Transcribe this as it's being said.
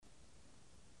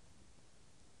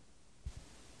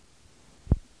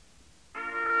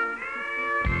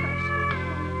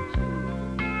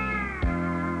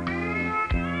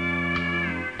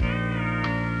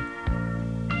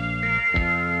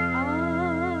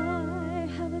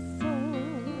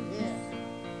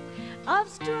of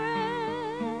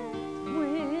strength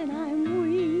when I'm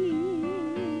weak,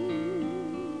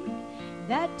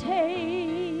 that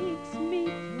takes me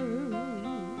through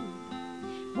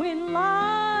when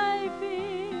life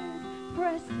is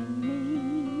pressing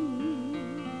me.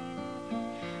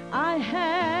 I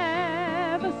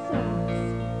have a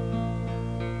source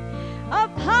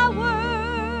of power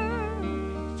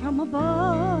from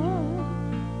above.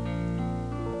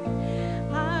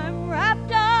 I'm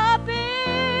wrapped up in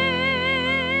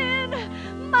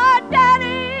my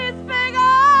daddy's big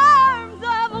arms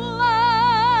of love,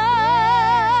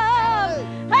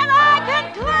 and I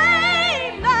can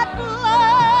claim that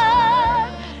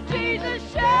blood Jesus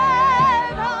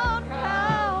shed on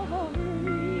Calvary.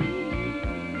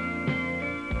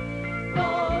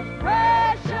 Those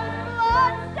precious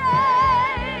blood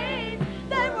stains,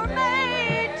 they were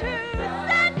made to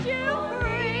set you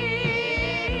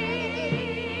free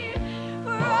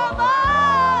from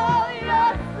all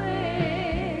your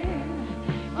sin,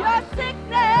 your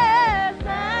sickness,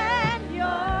 and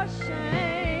your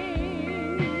shame.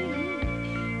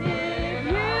 If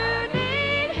you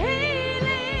need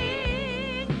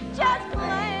healing, just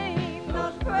claim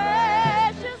those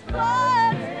precious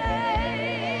blood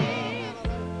stains.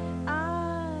 I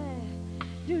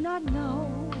do not know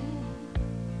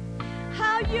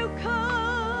how you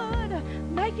could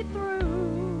make it through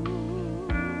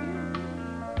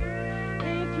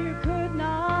if you could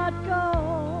not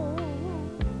go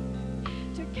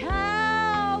to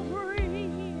Calvary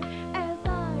as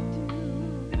I do.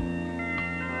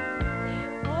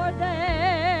 For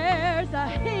there's a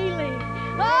healing,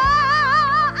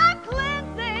 a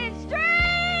cleansing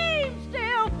stream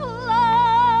still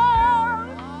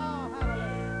flows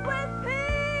with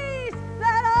peace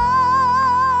that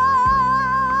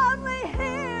only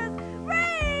His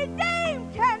redeemed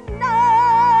can know.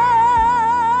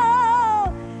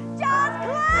 Just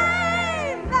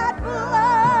claim that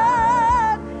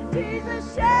blood Jesus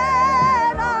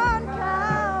shed on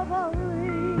Calvary.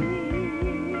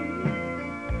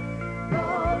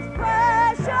 Those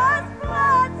precious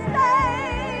blood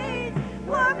stains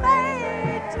were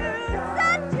made to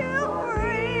set you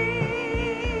free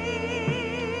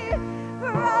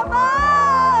from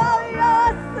all your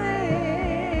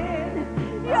sin,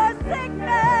 your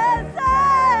sickness,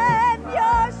 and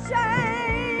your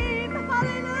shame.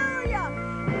 Hallelujah.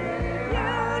 If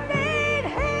you need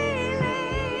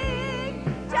healing,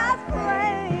 just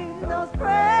claim those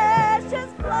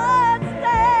precious blood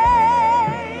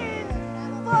stains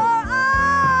for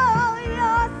all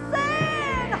your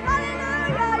sin.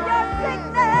 Hallelujah. Your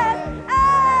sickness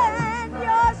and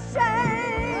your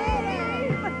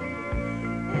shame.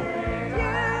 If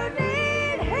you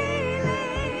need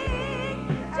healing,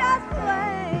 just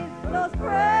claim those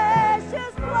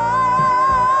precious blood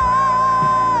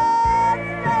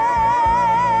stains.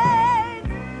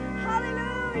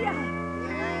 Hallelujah.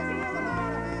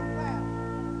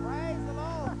 Praise the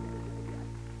Lord.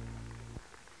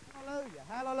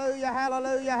 Hallelujah,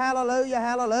 hallelujah, hallelujah,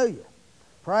 hallelujah.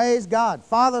 Praise God.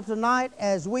 Father, tonight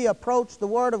as we approach the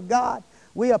Word of God,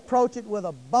 we approach it with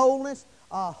a boldness,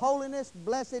 a holiness,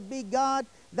 blessed be God,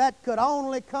 that could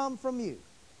only come from you.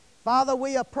 Father,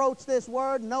 we approach this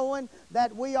Word knowing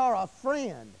that we are a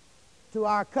friend to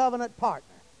our covenant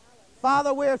partner.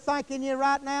 Father, we're thanking you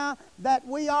right now that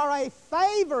we are a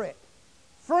favorite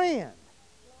friend,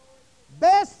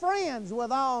 best friends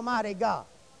with Almighty God.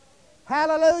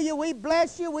 Hallelujah. We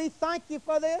bless you. We thank you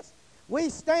for this. We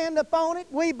stand upon it.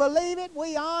 We believe it.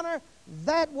 We honor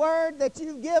that word that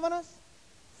you've given us.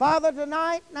 Father,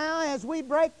 tonight, now, as we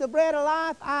break the bread of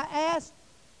life, I ask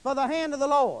for the hand of the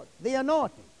Lord, the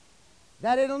anointing,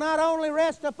 that it'll not only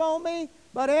rest upon me,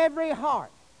 but every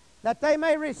heart, that they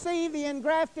may receive the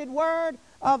engrafted word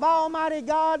of Almighty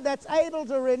God that's able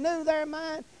to renew their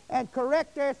mind and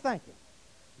correct their thinking.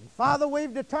 And Father,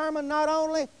 we've determined not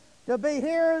only to be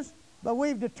hearers, but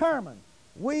we've determined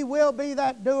we will be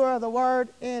that doer of the word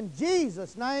in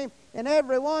Jesus' name. And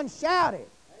everyone shouted,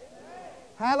 amen.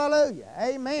 Hallelujah,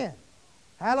 amen.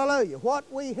 Hallelujah. What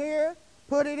we hear,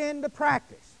 put it into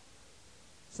practice.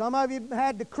 Some of you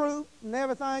had the croup and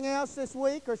everything else this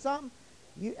week or something.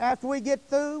 After we get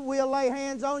through, we'll lay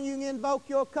hands on you and invoke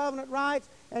your covenant rights,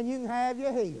 and you can have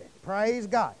your healing. Praise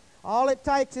God. All it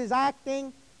takes is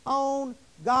acting on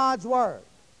God's Word.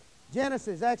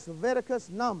 Genesis, Exodus, Leviticus,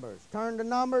 Numbers. Turn to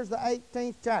Numbers, the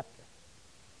 18th chapter.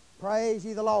 Praise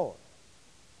ye the Lord.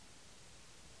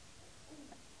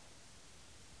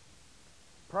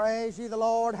 Praise ye the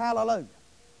Lord. Hallelujah.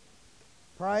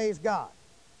 Praise God.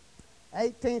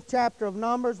 18th chapter of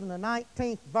Numbers and the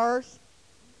 19th verse.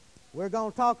 We're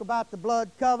going to talk about the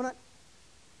blood covenant.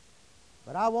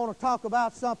 But I want to talk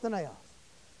about something else.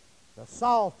 The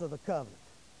salt of the covenant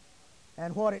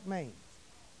and what it means.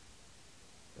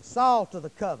 The salt of the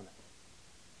covenant.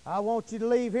 I want you to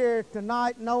leave here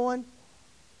tonight knowing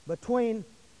between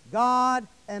God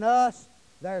and us,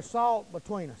 there's salt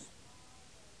between us.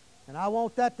 And I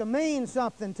want that to mean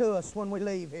something to us when we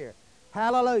leave here.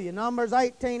 Hallelujah. Numbers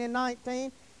 18 and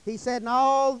 19. He said, "And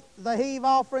all the heave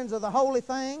offerings of the holy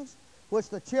things, which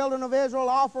the children of Israel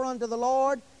offer unto the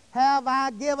Lord, have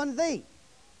I given thee,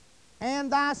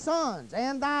 and thy sons,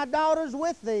 and thy daughters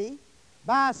with thee,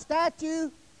 by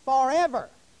statute forever."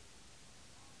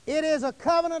 It is a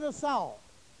covenant of salt.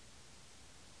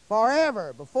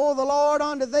 Forever before the Lord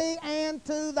unto thee, and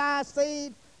to thy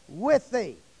seed with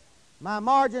thee. My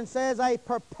margin says a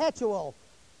perpetual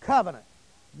covenant.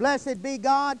 Blessed be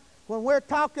God. When we're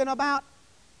talking about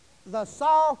the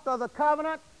salt of the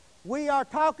covenant, we are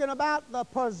talking about the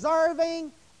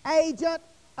preserving agent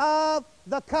of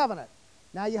the covenant.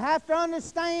 Now you have to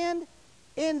understand,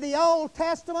 in the Old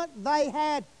Testament, they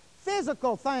had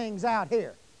physical things out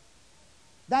here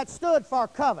that stood for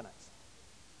covenants.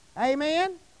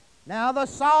 Amen? Now the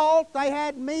salt, they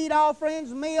had meat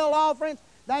offerings, meal offerings,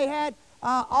 they had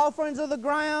offerings of the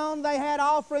ground, they had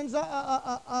offerings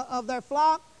of their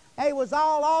flock. They was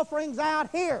all offerings out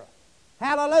here.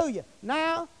 Hallelujah.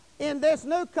 Now, in this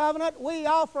new covenant, we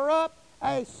offer up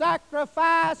a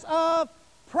sacrifice of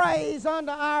praise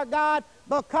unto our God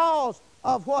because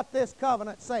of what this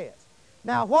covenant says.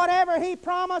 Now, whatever He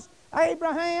promised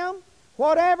Abraham,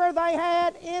 whatever they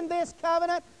had in this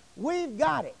covenant, we've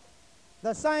got it.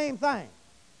 The same thing.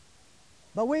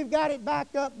 But we've got it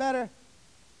backed up better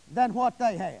than what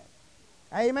they had.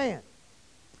 Amen.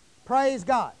 Praise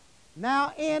God.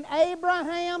 Now, in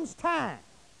Abraham's time,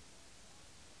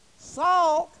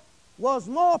 salt was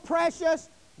more precious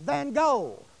than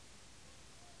gold.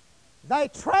 They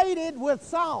traded with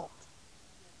salt.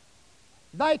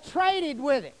 They traded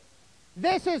with it.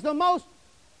 This is the most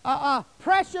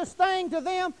precious thing to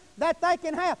them that they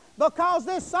can have, because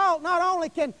this salt not only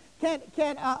can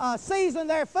season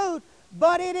their food,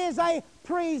 but it is a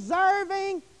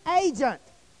preserving agent.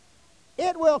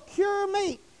 It will cure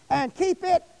meat and keep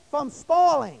it from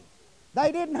spoiling.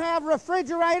 They didn't have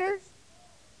refrigerators.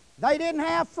 They didn't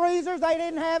have freezers. They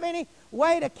didn't have any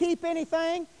way to keep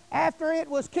anything after it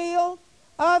was killed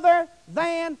other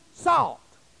than salt.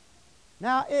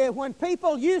 Now, when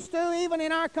people used to, even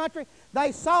in our country,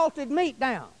 they salted meat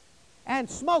down and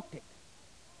smoked it.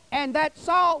 And that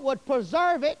salt would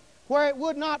preserve it where it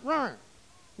would not run.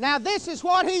 Now, this is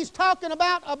what he's talking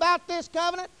about this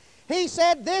covenant. He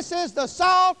said, "This is the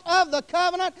salt of the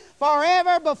covenant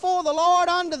forever before the Lord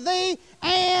unto thee,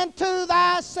 and to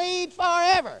thy seed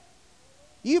forever."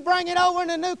 You bring it over in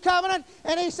the new covenant,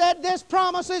 and he said, "This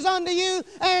promise is unto you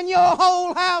and your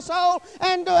whole household,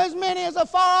 and to as many as are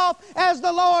far off as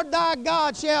the Lord thy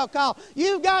God shall call."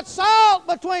 You've got salt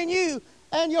between you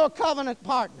and your covenant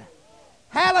partner.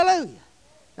 Hallelujah.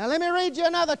 Now let me read you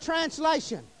another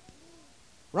translation.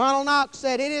 Ronald Knox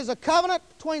said, "It is a covenant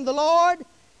between the Lord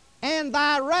and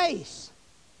thy race,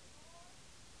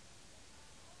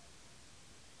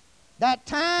 that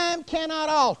time cannot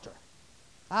alter."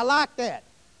 I like that.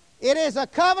 It is a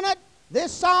covenant.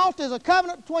 This salt is a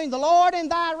covenant between the Lord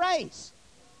and thy race.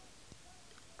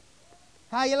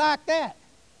 How you like that?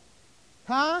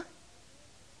 Huh?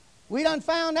 We done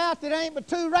found out that ain't but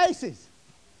two races.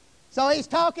 So he's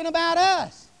talking about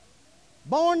us.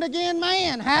 Born again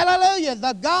man. Hallelujah.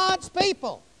 The God's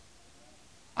people.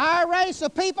 Our race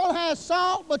of people has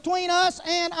salt between us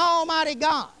and Almighty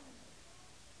God.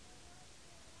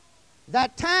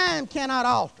 That time cannot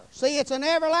alter. See, it's an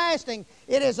everlasting,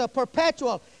 it is a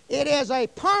perpetual, it is a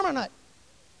permanent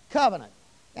covenant.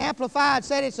 Amplified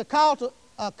said it's a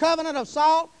covenant of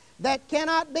salt that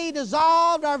cannot be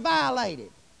dissolved or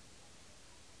violated.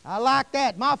 I like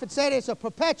that. Moffat said it's a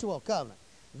perpetual covenant,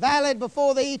 valid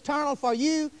before the eternal for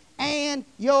you and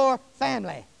your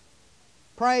family.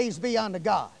 Praise be unto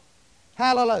God.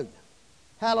 Hallelujah.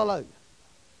 Hallelujah.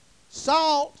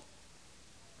 Salt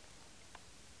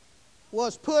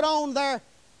was put on their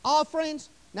offerings.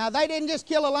 Now, they didn't just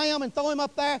kill a lamb and throw him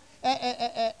up there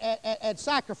and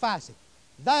sacrifice it.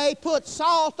 They put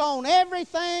salt on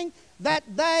everything that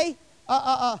they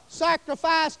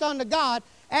sacrificed unto God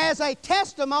as a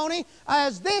testimony,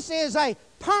 as this is a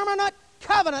permanent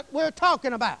covenant we're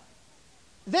talking about.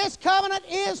 This covenant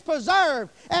is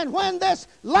preserved, and when this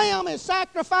lamb is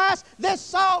sacrificed, this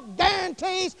salt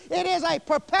guarantees it is a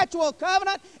perpetual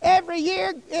covenant. Every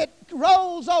year it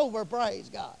rolls over, praise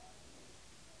God.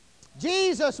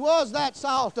 Jesus was that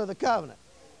salt of the covenant.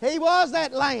 He was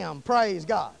that lamb, praise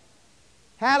God.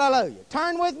 Hallelujah.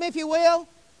 Turn with me, if you will,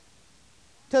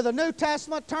 to the New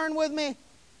Testament. Turn with me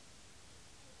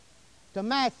to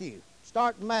Matthew.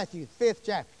 Start in Matthew, 5th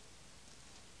chapter.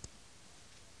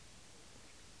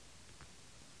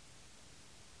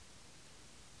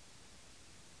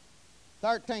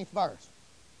 Thirteenth verse.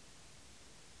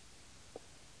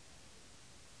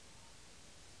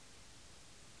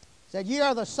 It said, ye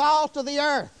are the salt of the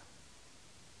earth.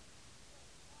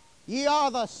 Ye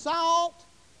are the salt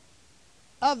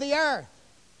of the earth.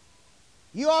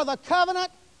 You are the covenant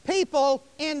people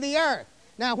in the earth.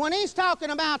 Now, when he's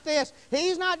talking about this,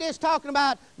 he's not just talking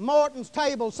about Morton's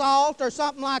table salt or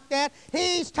something like that.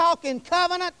 He's talking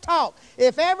covenant talk.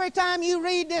 If every time you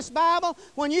read this Bible,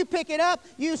 when you pick it up,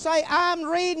 you say, I'm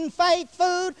reading faith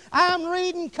food, I'm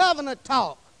reading covenant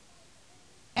talk.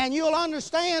 And you'll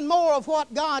understand more of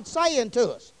what God's saying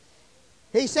to us.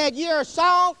 He said, you're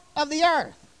salt of the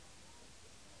earth.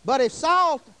 But if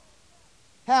salt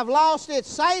have lost its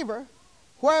savor,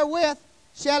 wherewith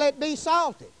shall it be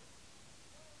salted?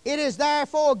 It is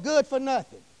therefore good for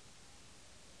nothing,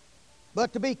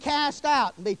 but to be cast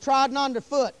out and be trodden under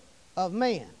foot of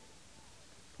men.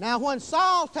 Now, when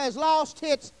salt has lost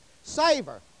its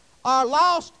savor, or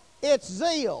lost its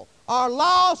zeal, or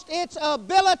lost its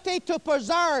ability to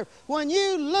preserve, when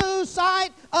you lose sight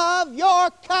of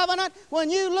your covenant, when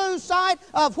you lose sight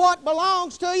of what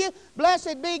belongs to you,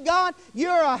 blessed be God,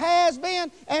 you're a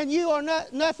has-been and you are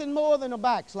nothing more than a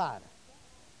backslider.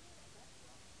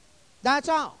 That's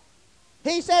all.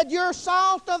 He said you're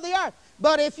salt of the earth.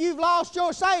 But if you've lost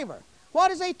your savor, what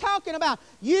is he talking about?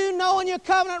 You knowing your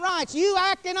covenant rights. You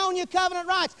acting on your covenant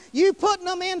rights. You putting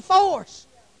them in force.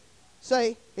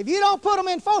 See, if you don't put them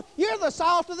in force, you're the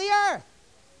salt of the earth.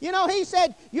 You know, he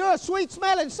said you're a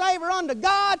sweet-smelling savor unto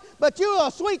God, but you're a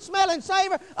sweet-smelling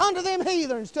savor unto them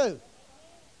heathens too.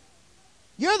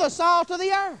 You're the salt of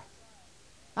the earth.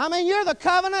 I mean, you're the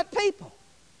covenant people.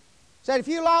 Said if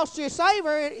you lost your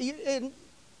savor, it's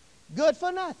good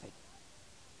for nothing.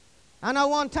 I know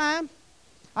one time,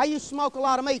 I used to smoke a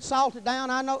lot of meat, salt it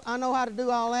down. I know how to do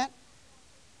all that.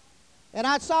 And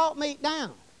I'd salt meat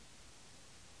down.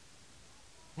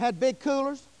 Had big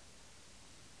coolers.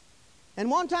 And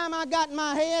one time I got in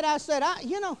my head, I said,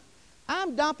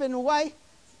 I'm dumping away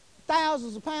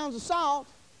thousands of pounds of salt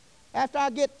after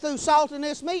I get through salting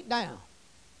this meat down.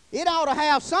 It ought to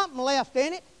have something left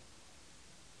in it.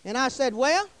 And I said,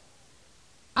 well,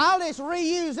 I'll just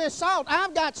reuse this salt.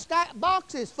 I've got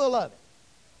boxes full of it.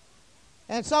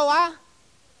 And so I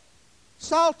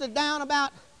salted down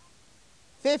about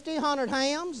 50, 100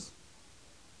 hams,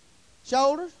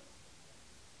 shoulders,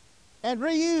 and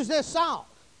reused this salt.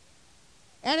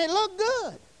 And it looked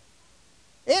good.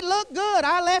 It looked good.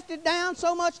 I left it down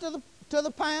so much to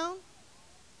the pound.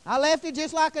 I left it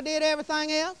just like I did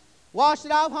everything else. Washed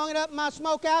it off, hung it up in my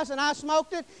smokehouse, and I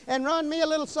smoked it and run me a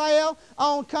little sale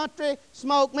on country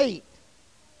smoked meat.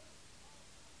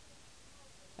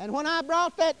 And when I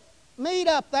brought that meat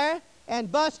up there and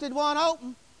busted one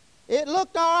open, it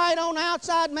looked all right on the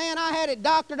outside. Man, I had it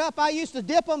doctored up. I used to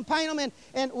dip them, paint them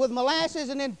in with molasses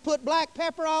and then put black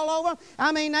pepper all over them.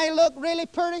 I mean, they looked really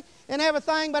pretty and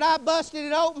everything, but I busted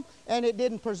it open and it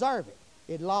didn't preserve it.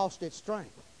 It lost its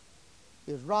strength.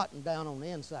 It was rotten down on the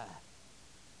inside.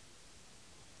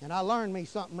 And I learned me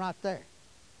something right there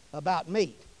about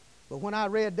meat. But when I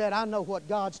read that, I know what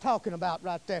God's talking about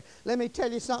right there. Let me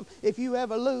tell you something. If you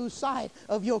ever lose sight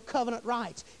of your covenant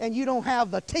rights and you don't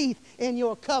have the teeth in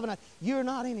your covenant, you're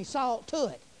not any salt to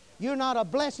it. You're not a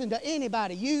blessing to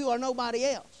anybody, you or nobody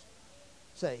else.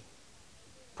 See,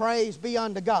 praise be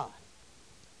unto God.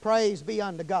 Praise be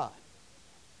unto God.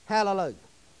 Hallelujah.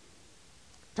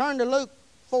 Turn to Luke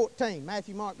 14.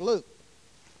 Matthew, Mark, Luke.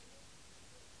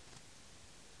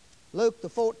 Luke, the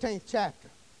 14th chapter.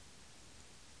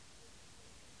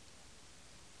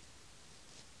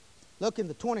 Look in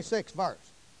the 26th verse.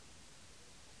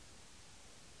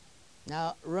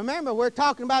 Now, remember, we're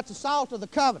talking about the salt of the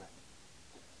covenant.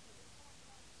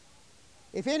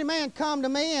 If any man come to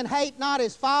me and hate not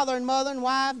his father and mother and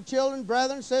wife and children,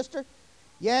 brother and sister,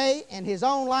 yea, and his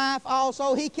own life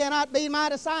also, he cannot be my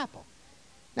disciple.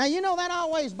 Now, you know, that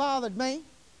always bothered me.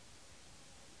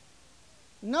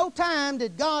 No time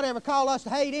did God ever call us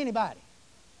to hate anybody.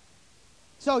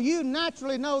 So you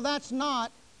naturally know that's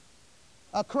not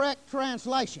a correct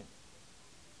translation.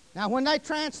 Now, when they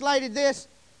translated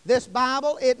this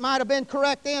Bible, it might have been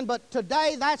correct then, but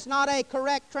today that's not a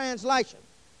correct translation.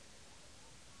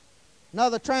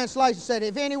 Another translation said,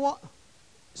 if anyone,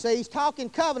 see, he's talking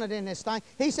covenant in this thing.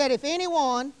 He said, if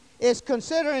anyone is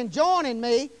considering joining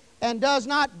me and does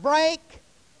not break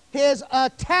his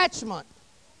attachment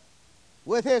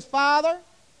with his father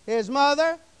his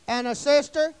mother and a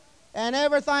sister and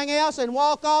everything else and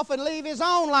walk off and leave his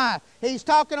own life. He's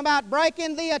talking about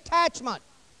breaking the attachment.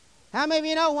 How many of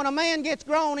you know when a man gets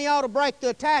grown, he ought to break the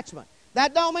attachment?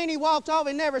 That don't mean he walks off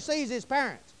and never sees his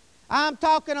parents. I'm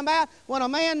talking about when a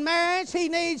man marries, he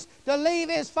needs to leave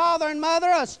his father and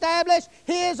mother, establish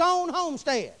his own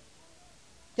homestead.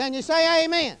 Can you say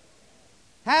amen?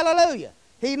 Hallelujah.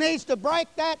 He needs to break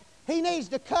that. He needs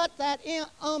to cut that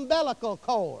umbilical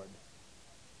cord.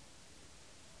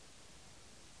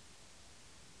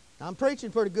 I'm preaching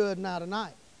pretty good now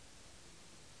tonight.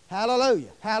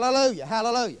 Hallelujah, hallelujah,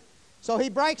 hallelujah. So he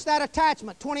breaks that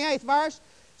attachment. 28th verse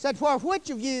said, "For which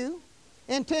of you,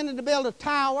 intending to build a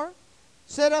tower,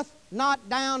 sitteth not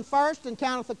down first and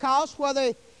counteth the cost,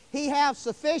 whether he have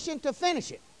sufficient to finish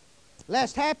it,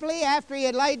 lest happily after he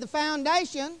had laid the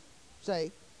foundation,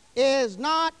 see, is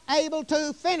not able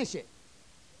to finish it."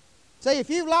 See, if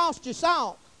you've lost your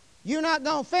salt, you're not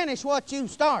going to finish what you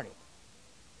started.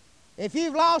 If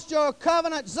you've lost your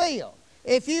covenant zeal,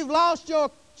 if you've lost your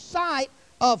sight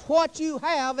of what you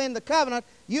have in the covenant,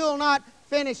 you'll not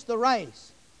finish the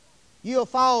race. You'll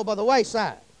fall by the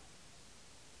wayside.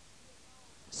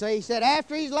 See, he said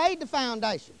after he's laid the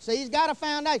foundation. See, he's got a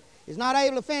foundation. He's not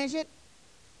able to finish it.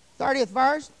 30th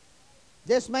verse.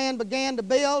 This man began to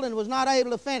build and was not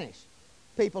able to finish.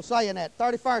 People saying that.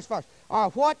 31st verse. "Or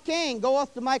what king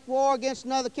goeth to make war against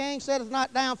another king, sitteth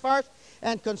not down first,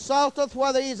 and consulteth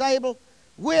whether he is able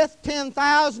with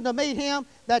 10,000 to meet him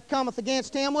that cometh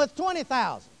against him with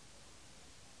 20,000.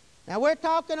 Now we're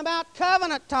talking about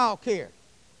covenant talk here.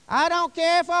 I don't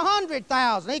care if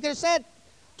 100,000. He could have said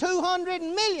 200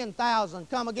 million thousand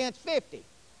come against 50.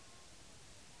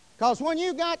 Because when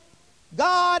you got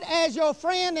God as your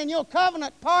friend and your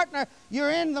covenant partner,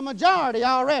 you're in the majority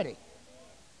already.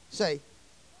 See?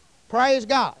 Praise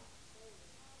God.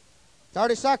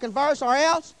 32nd verse, "Or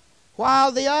else,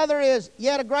 while the other is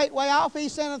yet a great way off, he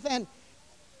sendeth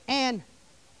an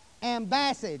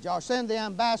ambassage," or send the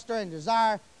ambassador and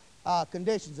desire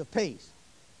conditions of peace.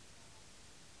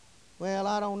 Well,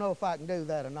 I don't know if I can do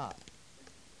that or not.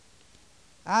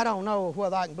 I don't know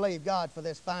whether I can believe God for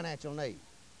this financial need.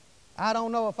 I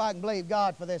don't know if I can believe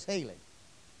God for this healing.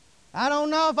 I don't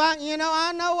know if I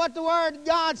know what the Word of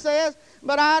God says,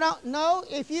 but I don't know.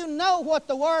 If you know what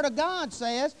the Word of God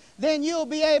says, then you'll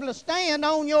be able to stand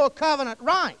on your covenant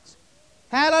rights.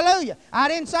 Hallelujah. I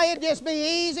didn't say it'd just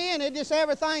be easy and it'd just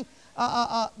everything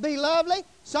be lovely.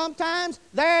 Sometimes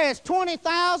there is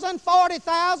 20,000,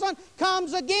 40,000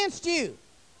 comes against you.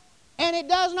 And it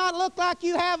does not look like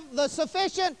you have the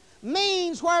sufficient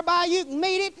means whereby you can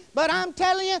meet it, but I'm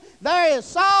telling you, there is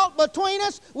salt between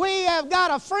us. We have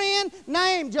got a friend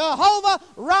named Jehovah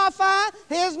Rapha.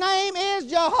 His name is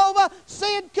Jehovah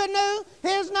Sidkenu.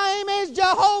 His name is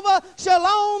Jehovah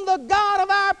Shalom, the God of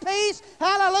our peace.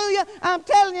 Hallelujah. I'm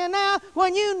telling you now,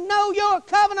 when you know your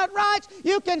covenant rights,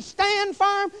 you can stand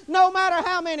firm no matter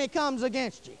how many comes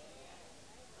against you.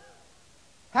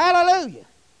 Hallelujah.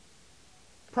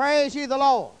 Praise ye the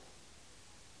Lord.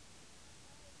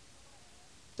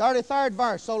 33rd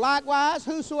verse. "So likewise,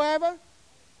 whosoever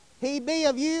he be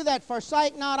of you that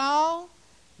forsake not all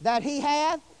that he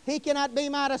hath, he cannot be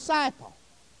my disciple."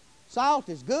 Salt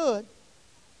is good,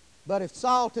 but if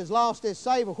salt has lost its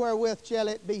savor, wherewith shall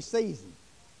it be seasoned?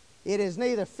 It is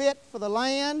neither fit for the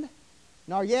land,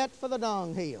 nor yet for the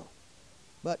dunghill.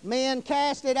 But men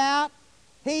cast it out.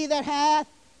 He that hath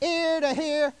ear to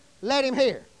hear, let him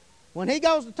hear. When he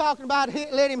goes to talking about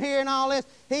let him hear and all this,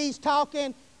 he's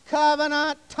talking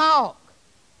covenant talk.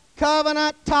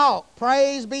 Covenant talk.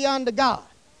 Praise be unto God.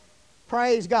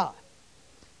 Praise God.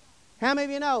 How many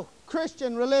of you know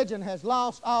Christian religion has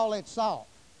lost all its salt?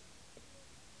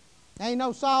 Ain't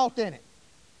no salt in it.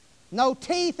 No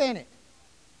teeth in it.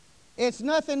 It's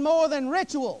nothing more than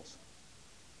rituals.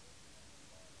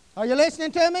 Are you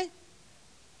listening to me?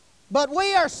 But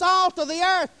we are salt of the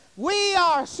earth. We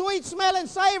are sweet smelling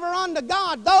savor unto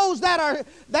God. Those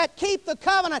that keep the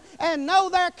covenant and know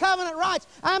their covenant rights.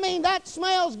 I mean, that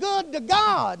smells good to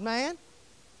God, man.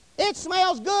 It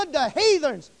smells good to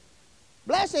heathens.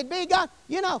 Blessed be God.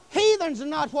 You know, heathens are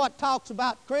not what talks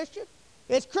about Christians.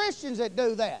 It's Christians that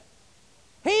do that.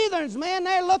 Heathens, man,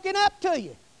 they're looking up to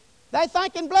you. They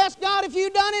thinking, bless God, if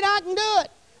you've done it, I can do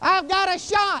it. I've got a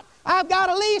shot. I've got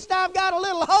at least I've got a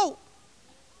little hope.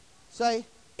 See?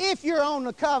 If you're on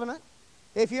the covenant,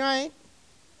 if you ain't,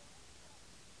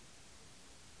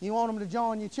 you want them to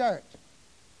join your church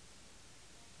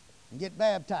and get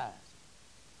baptized.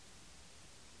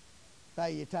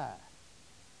 Pay your tithe.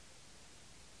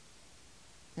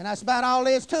 And that's about all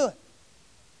there is to it.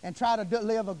 And try to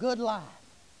live a good life.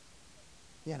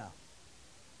 You know.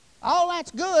 All that's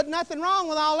good, nothing wrong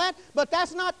with all that, but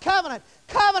that's not covenant.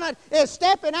 Covenant is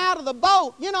stepping out of the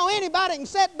boat. You know, anybody can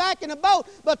sit back in a boat,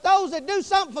 but those that do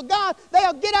something for God,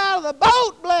 they'll get out of the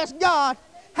boat, bless God.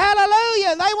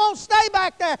 Hallelujah. They won't stay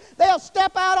back there. They'll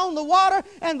step out on the water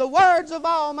and the words of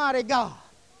Almighty God.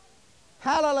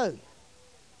 Hallelujah.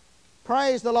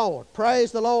 Praise the Lord.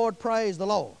 Praise the Lord. Praise the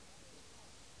Lord.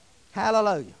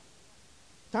 Hallelujah.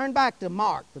 Turn back to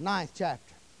Mark, the 9th chapter.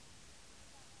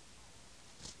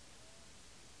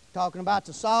 Talking about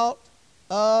the salt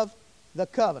of the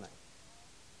covenant.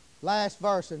 Last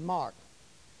verse in Mark.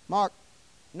 Mark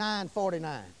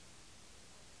 9:49.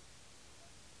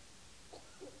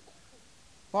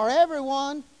 For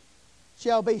everyone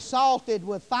shall be salted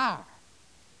with fire,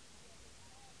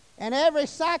 and every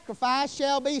sacrifice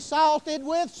shall be salted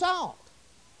with salt.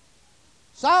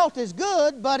 Salt is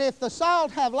good, but if the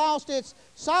salt have lost its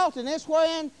saltiness,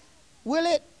 wherein will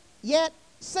it yet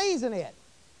season it?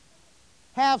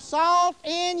 Have salt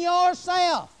in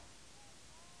yourself,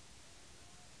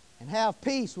 and have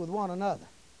peace with one another.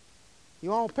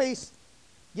 You want peace?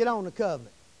 Get on the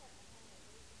covenant.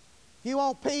 If you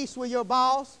want peace with your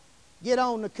boss, get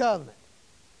on the covenant.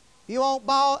 If you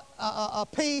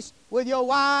want peace with your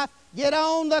wife, get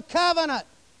on the covenant.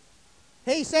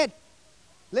 He said,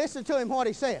 listen to him what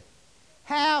he said.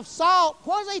 Have salt.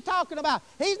 What is he talking about?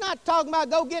 He's not talking about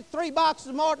go get 3 boxes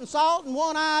of Morton salt and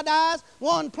 1 iodized,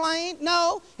 1 plain.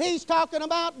 No, he's talking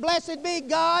about, blessed be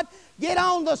God, get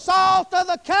on the salt of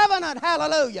the covenant.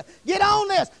 Hallelujah. Get on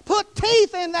this. Put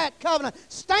teeth in that covenant.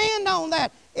 Stand on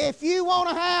that. If you want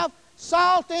to have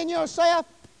salt in yourself,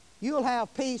 you'll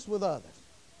have peace with others.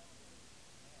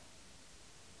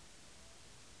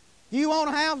 Do you want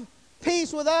to have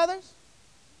peace with others?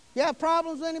 You have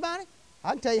problems with anybody?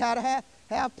 I can tell you how to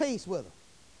have peace with them.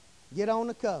 Get on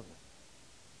the covenant.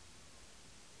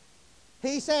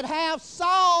 He said, have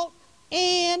salt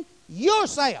in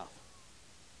yourself.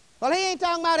 Well, he ain't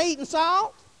talking about eating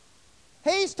salt.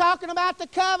 He's talking about the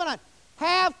covenant.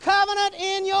 Have covenant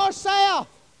in yourself.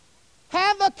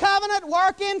 Have the covenant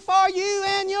working for you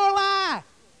in your life.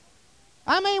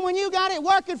 I mean, when you got it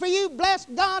working for you, bless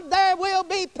God, there will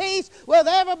be peace with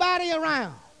everybody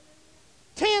around.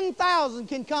 10,000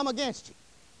 can come against you.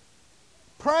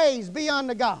 Praise be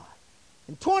unto God.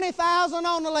 And 20,000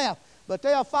 on the left. But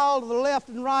they'll fall to the left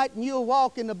and right, and you'll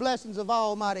walk in the blessings of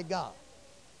Almighty God.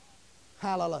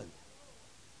 Hallelujah.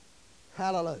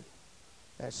 Hallelujah.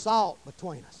 There's salt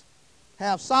between us.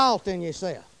 Have salt in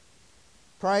yourself.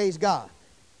 Praise God.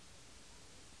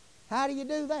 How do you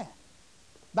do that?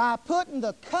 By putting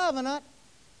the covenant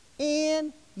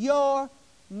in your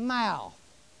mouth.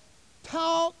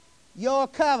 Talk your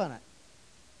covenant.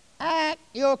 Act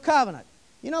your covenant.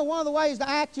 You know, one of the ways to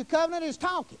act your covenant is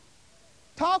talking.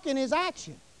 Talking is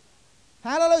action.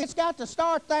 Hallelujah. It's got to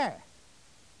start there.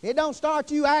 It don't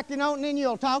start you acting on it and then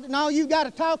you'll talk it. No, you've got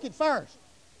to talk it first.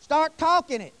 Start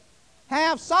talking it.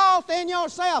 Have salt in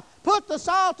yourself. Put the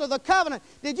salt of the covenant.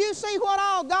 Did you see what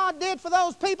all God did for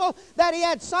those people that He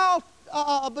had salt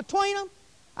between them?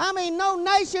 I mean, no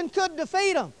nation could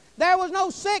defeat them. There was no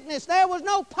sickness. There was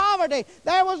no poverty.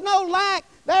 There was no lack.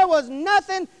 There was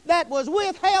nothing that was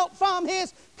withheld from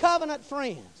His covenant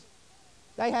friends.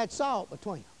 They had salt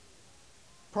between them.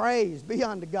 Praise be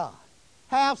unto God.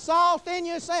 Have salt in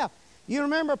yourself. You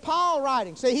remember Paul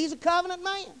writing. See, he's a covenant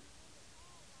man.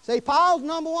 See, Paul's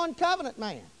 #1 covenant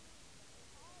man.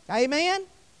 Amen?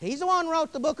 He's the one who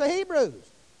wrote the book of Hebrews.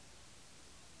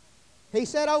 He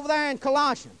said over there in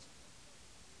Colossians,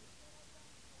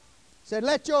 said,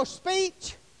 let your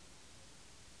speech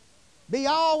be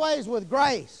always with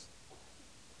grace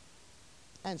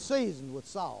and seasoned with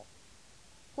salt.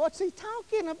 What's he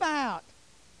talking about?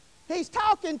 He's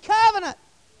talking covenant.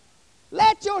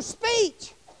 Let your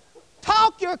speech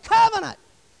talk your covenant.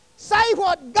 Say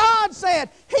what God said.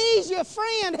 He's your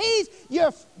friend. He's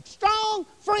your strong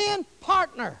friend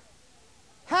partner.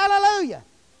 Hallelujah.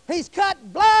 He's cut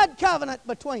blood covenant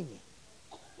between you.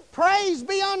 Praise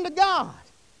be unto God.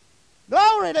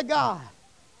 Glory to God.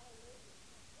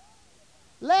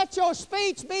 Let your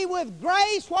speech be with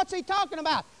grace. What's he talking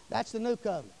about? That's the new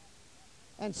covenant.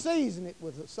 And season it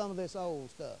with some of this old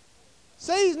stuff.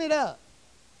 Season it up.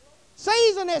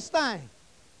 Season this thing.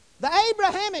 The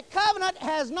Abrahamic covenant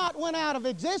has not went out of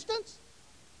existence.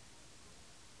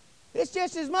 It's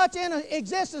just as much in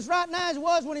existence right now as it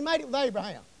was when he made it with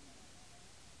Abraham.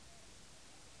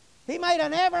 He made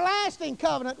an everlasting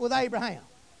covenant with Abraham.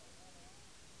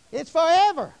 It's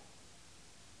forever.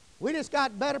 We just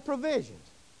got better provisions.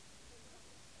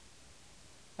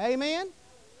 Amen?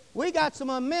 We got some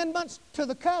amendments to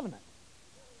the covenant.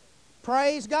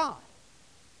 Praise God.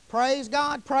 Praise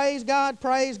God, praise God,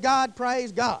 praise God,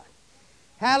 praise God.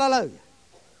 Hallelujah.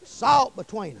 Salt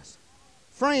between us.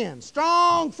 Friends,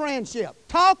 strong friendship.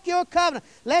 Talk your covenant.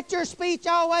 Let your speech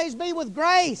always be with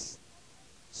grace,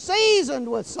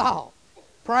 seasoned with salt.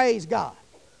 Praise God.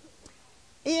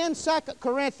 In 2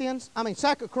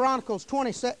 Chronicles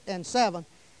 20:7,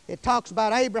 it talks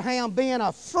about Abraham being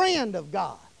a friend of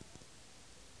God.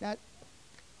 Now,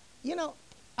 you know,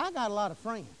 I got a lot of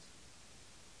friends.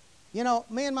 You know,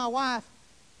 me and my wife,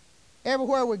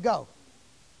 everywhere we go,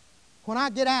 when I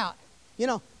get out, you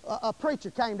know, a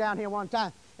preacher came down here one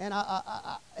time, and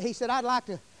he said, I'd like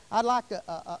to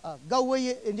go with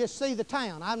you and just see the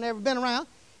town. I've never been around.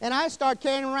 And I started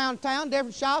carrying him around town,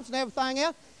 different shops and everything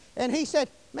else. And he said,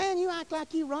 man, you act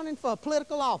like you running for a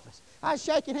political office. I was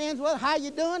shaking hands with him. How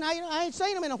you doing? I ain't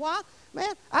seen him in a while.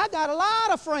 Man, I got a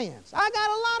lot of friends. I got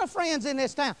a lot of friends in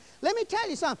this town. Let me tell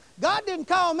you something. God didn't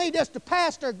call me just to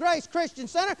pastor Grace Christian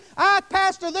Center. I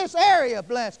pastor this area,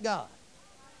 bless God.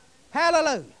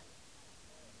 Hallelujah.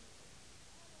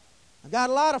 I got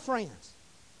a lot of friends.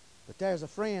 But there's a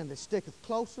friend that sticketh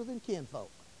closer than kinfolk.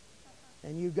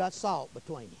 And you've got salt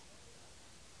between you.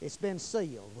 It's been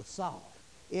sealed with salt.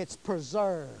 It's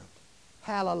preserved.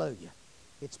 Hallelujah.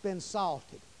 It's been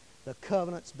salted. The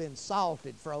covenant's been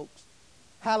salted, folks.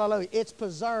 Hallelujah. It's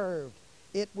preserved.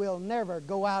 It will never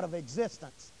go out of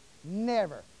existence.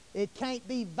 Never. It can't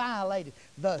be violated.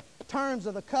 The terms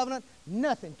of the covenant,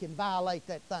 nothing can violate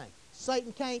that thing.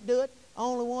 Satan can't do it.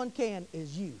 Only one can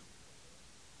is you.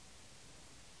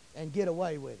 And get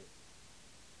away with it.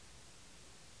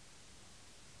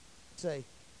 See,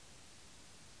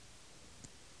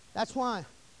 that's why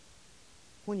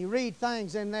when you read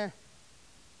things in there,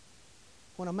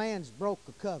 when a man's broke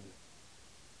a covenant,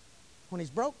 when he's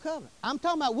broke covenant, I'm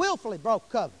talking about willfully broke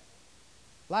covenant.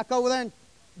 Like over there in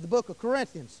the book of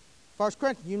Corinthians, 1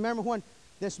 Corinthians, you remember when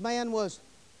this man was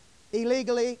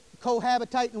illegally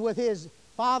cohabitating with his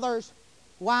father's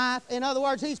wife? In other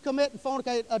words, he's committing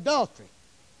fornicating adultery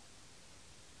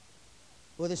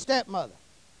with his stepmother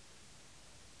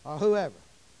or whoever.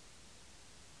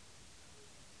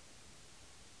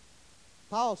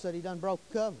 Paul said he done broke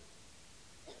the covenant.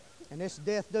 And this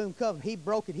death-doomed covenant, he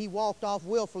broke it. He walked off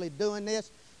willfully doing this.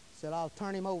 Said, I'll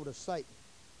turn him over to Satan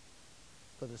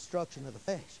for the destruction of the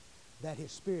flesh, that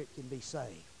his spirit can be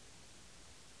saved.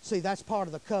 See, that's part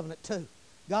of the covenant too.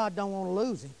 God don't want to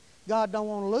lose him. God don't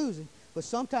want to lose him. But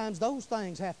sometimes those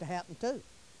things have to happen too.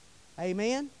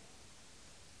 Amen?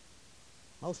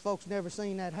 Most folks never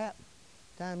seen that happen.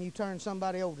 Time you turn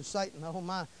somebody over to Satan, oh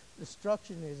my,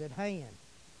 destruction is at hand.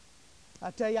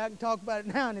 I tell you, I can talk about it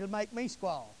now and it'll make me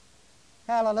squall.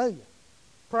 Hallelujah.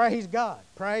 Praise God.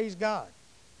 Praise God.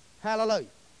 Hallelujah.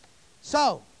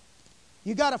 So,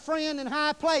 you got a friend in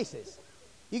high places.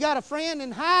 You got a friend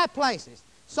in high places.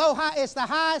 So high, it's the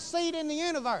highest seat in the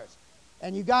universe.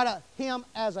 And you got him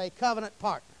as a covenant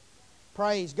partner.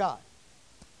 Praise God.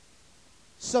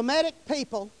 Semitic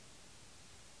people,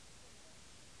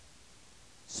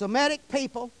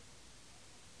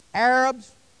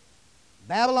 Arabs,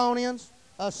 Babylonians,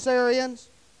 Assyrians,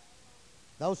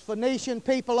 those Phoenician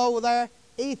people over there,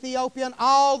 Ethiopian,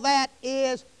 all that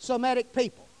is Semitic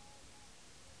people.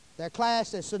 They're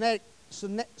classed as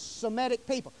Semitic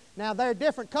people. Now, they're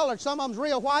different colors. Some of them's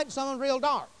real white, some of them real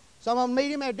dark. Some of them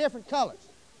medium, they're different colors.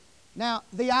 Now,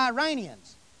 the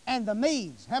Iranians and the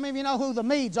Medes. How many of you know who the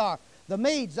Medes are? The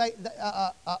Medes,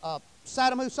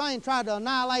 Saddam Hussein tried to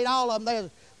annihilate all of them.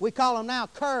 We call them now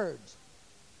Kurds.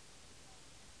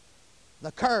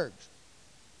 The Kurds,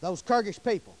 those Kurdish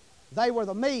people. They were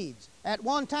the Medes. At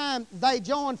one time, they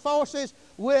joined forces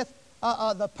with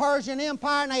the Persian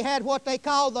Empire, and they had what they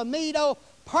call the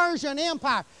Medo-Persian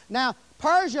Empire. Now,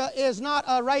 Persia is not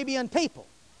Arabian people.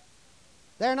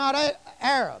 They're not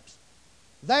Arabs.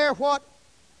 They're what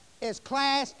is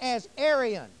classed as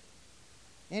Aryan.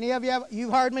 Any of you,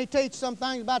 you've heard me teach some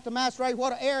things about the Master Race,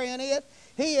 what an Aryan is.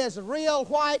 He is real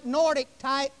white Nordic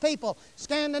type people,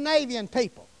 Scandinavian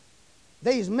people.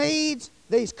 These Medes,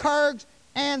 these Kurds,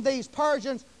 and these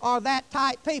Persians are that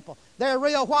type people. They're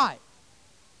real white.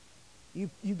 You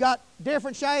got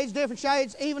different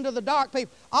shades, even to the dark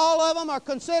people. All of them are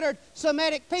considered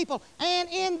Semitic people. And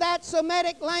in that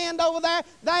Semitic land over there,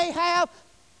 they have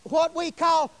what we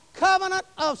call covenant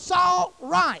of salt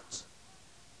rights.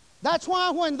 That's why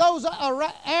when those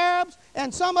Arabs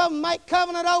and some of them make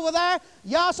covenant over there,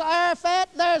 Yasser Arafat,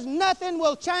 there's nothing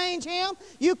will change him.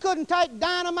 You couldn't take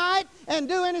dynamite and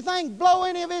do anything, blow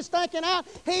any of his thinking out.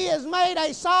 He has made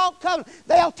a salt covenant.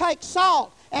 They'll take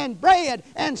salt and bread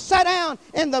and sit down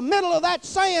in the middle of that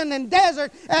sand and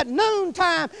desert at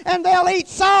noontime, and they'll eat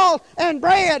salt and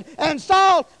bread and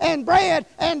salt and bread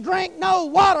and drink no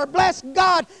water, bless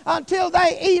God, until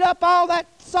they eat up all that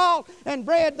salt and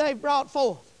bread they've brought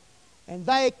forth. And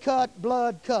they cut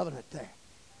blood covenant there.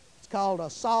 It's called a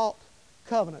salt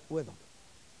covenant with them.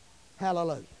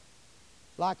 Hallelujah.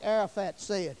 Like Arafat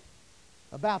said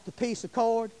about the peace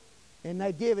accord, and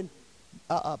they'd given,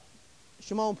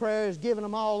 Shimon Peres giving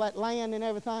them all that land and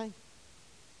everything.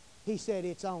 He said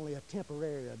it's only a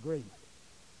temporary agreement.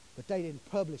 But they didn't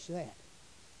publish that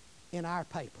in our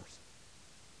papers.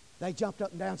 They jumped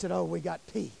up and down and said, oh, we got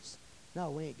peace.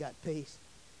 No, we ain't got peace.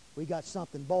 We got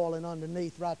something boiling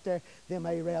underneath right there. Them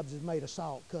Arabs has made a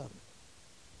salt covenant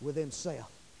with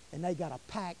themselves. And they got a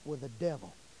pact with the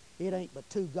devil. It ain't but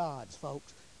two gods,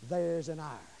 folks, theirs and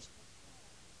ours.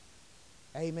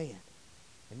 Amen.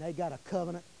 And they got a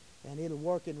covenant, and it'll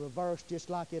work in reverse just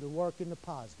like it'll work in the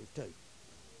positive too.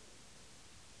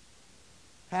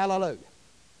 Hallelujah.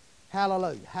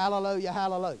 Hallelujah. Hallelujah.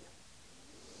 Hallelujah.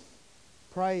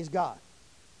 Praise God.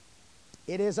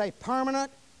 It is a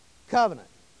permanent covenant.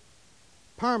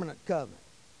 Permanent covenant.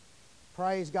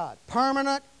 Praise God.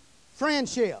 Permanent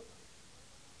friendship.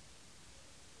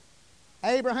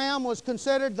 Abraham was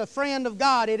considered the friend of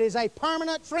God. It is a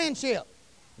permanent friendship.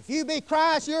 If you be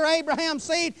Christ, you're Abraham's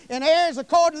seed and heirs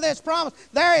according to this promise.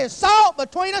 There is salt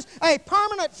between us, a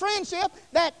permanent friendship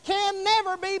that can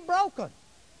never be broken.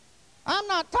 I'm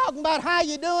not talking about how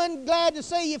you doing, glad to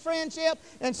see you friendship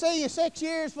and see you 6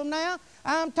 years from now.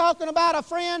 I'm talking about a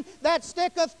friend that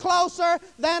sticketh closer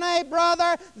than a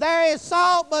brother. There is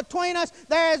salt between us.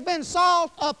 There has been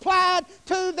salt applied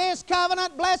to this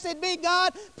covenant. Blessed be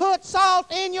God. Put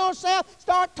salt in yourself.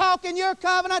 Start talking your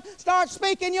covenant. Start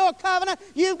speaking your covenant.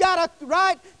 You've got a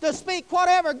right to speak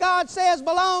whatever God says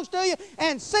belongs to you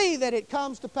and see that it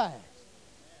comes to pass.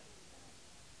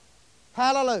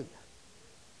 Hallelujah.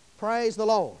 Praise the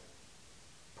Lord.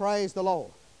 Praise the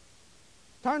Lord.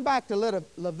 Turn back to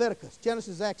Leviticus,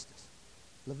 Genesis, Exodus.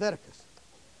 Leviticus,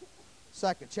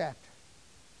 2nd chapter.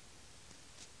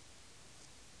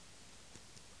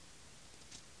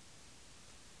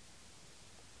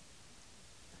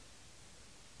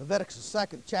 Leviticus,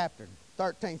 2nd chapter,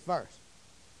 13th verse.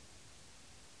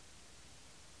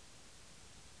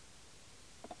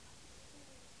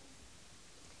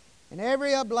 In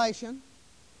every oblation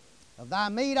of thy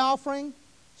meat offering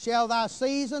shall thou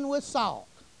season with salt.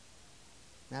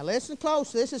 Now listen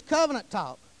close. This is covenant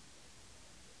talk.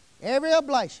 Every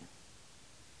oblation,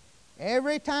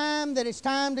 every time that it's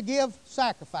time to give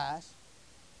sacrifice,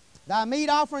 thy meat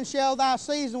offering shall thou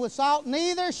season with salt,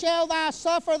 neither shall thou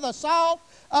suffer the salt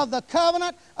of the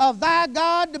covenant of thy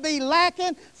God to be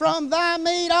lacking from thy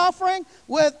meat offering.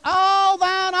 With all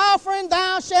thine offering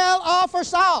thou shalt offer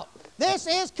salt. This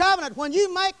is covenant. When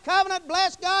you make covenant,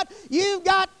 bless God, you've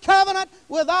got covenant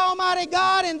with Almighty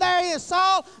God, and there is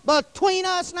salt between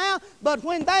us now. But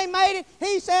when they made it,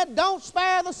 He said, don't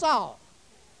spare the salt.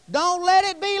 Don't let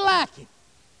it be lacking.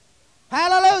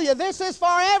 Hallelujah. This is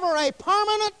forever a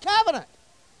permanent covenant.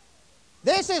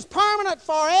 This is permanent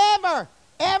forever,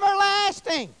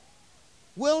 everlasting.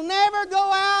 Will never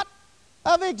go out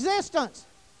of existence.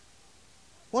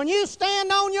 When you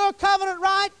stand on your covenant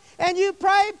right and you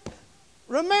pray,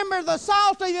 remember the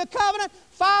salt of your covenant.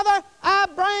 Father, I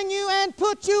bring you and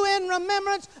put you in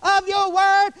remembrance of your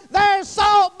word. There's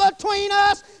salt between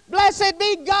us. Blessed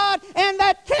be God. And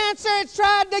that cancer has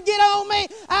tried to get on me,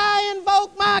 I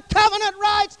invoke my covenant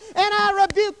rights and I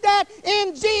rebuke that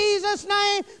in Jesus'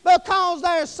 name, because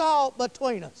there's salt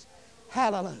between us.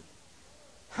 Hallelujah.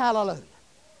 Hallelujah.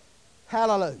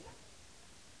 Hallelujah.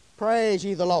 Praise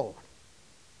ye the Lord.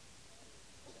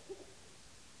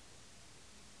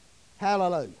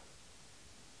 Hallelujah.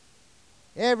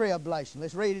 Every oblation.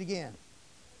 Let's read it again.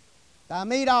 Thy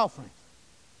meat offering.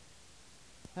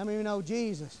 How many of you know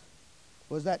Jesus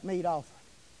was that meat offering?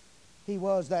 He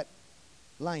was that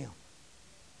lamb.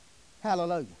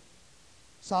 Hallelujah.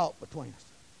 Salt between us.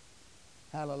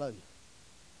 Hallelujah.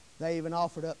 They even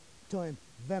offered up to Him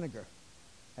vinegar,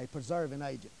 a preserving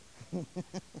agent.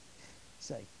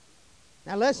 See.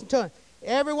 Now listen to Him.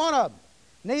 Every one of them.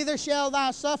 Neither shall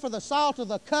thou suffer the salt of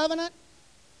the covenant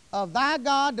of thy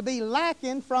God to be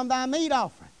lacking from thy meat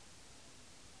offering.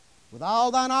 With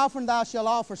all thine offering thou shalt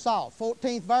offer salt.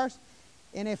 14th verse.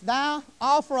 And if thou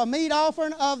offer a meat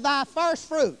offering of thy first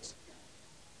fruits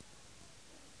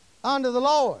unto the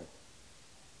Lord,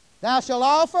 thou shalt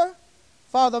offer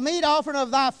for the meat offering of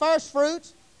thy first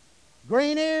fruits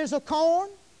green ears of corn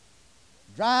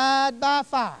dried by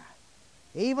fire,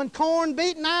 even corn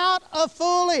beaten out of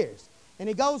full ears. And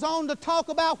he goes on to talk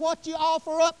about what you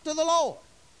offer up to the Lord.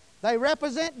 They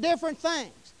represent different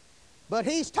things. But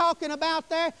he's talking about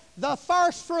there the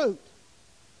first fruit.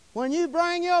 When you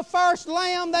bring your first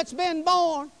lamb that's been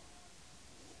born,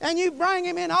 and you bring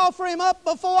him and offer him up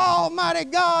before Almighty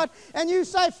God, and you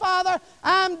say, Father,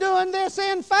 I'm doing this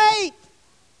in faith.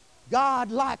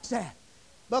 God likes that.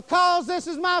 Because this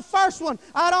is my first one,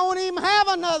 I don't even have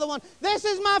another one. This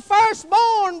is my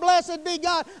firstborn, blessed be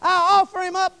God. I offer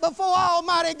him up before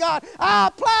Almighty God. I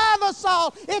apply the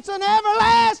salt. It's an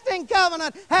everlasting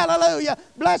covenant. Hallelujah.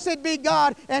 Blessed be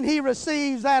God. And he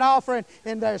receives that offering,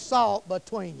 and there's salt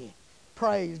between you.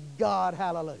 Praise God.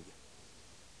 Hallelujah.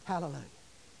 Hallelujah.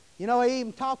 You know, he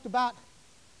even talked about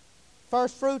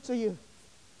first fruits of your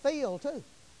field, too.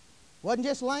 Wasn't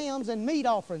just lambs and meat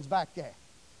offerings back there.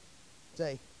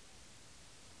 See,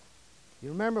 you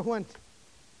remember when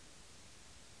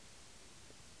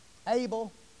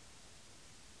Abel,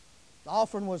 the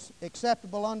offering was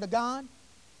acceptable unto God?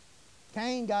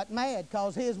 Cain got mad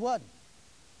because his wasn't.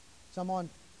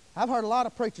 I've heard a lot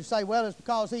of preachers say, well, it's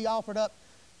because he offered up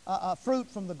fruit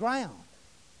from the ground,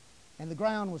 and the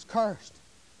ground was cursed.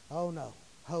 Oh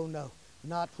no,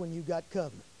 not when you got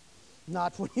covenant.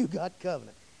 Not when you got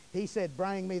covenant. He said,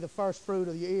 bring me the first fruit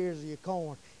of your ears of your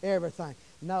corn, everything.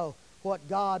 No, what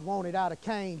God wanted out of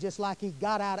Cain, just like he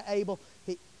got out of Abel,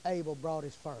 Abel brought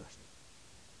his first.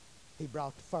 He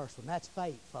brought the first one. That's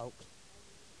faith, folks.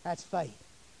 That's faith.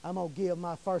 I'm going to give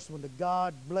my first one to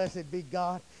God. Blessed be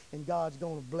God. And God's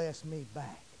going to bless me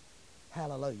back.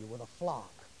 Hallelujah. With a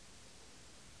flock.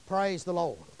 Praise the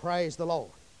Lord. Praise the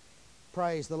Lord.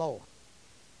 Praise the Lord.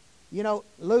 You know,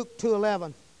 Luke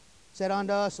 2:11 said,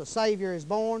 unto us a Savior is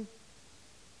born.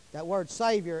 That word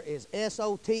Savior is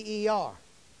S-O-T-E-R.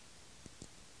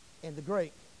 In the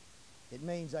Greek, it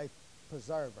means a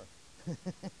preserver.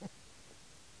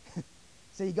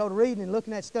 So you go to reading and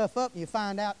looking that stuff up, and you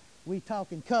find out we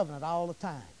talking covenant all the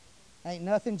time. Ain't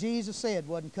nothing Jesus said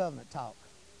wasn't covenant talk.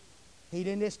 He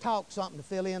didn't just talk something to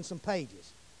fill in some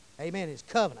pages. Amen. It's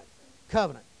covenant,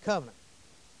 covenant, covenant.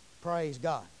 Praise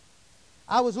God.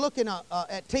 I was looking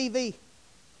at TV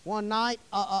one night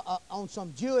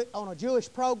on a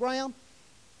Jewish program,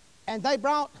 and they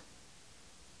brought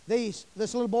this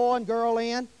little boy and girl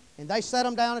in, and they set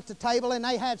them down at the table, and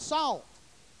they had salt,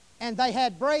 and they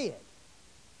had bread,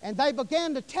 and they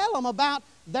began to tell them about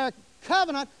their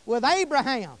covenant with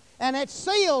Abraham, and it's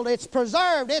sealed, it's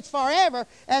preserved, it's forever,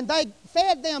 and they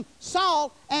fed them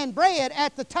salt and bread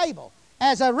at the table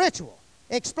as a ritual,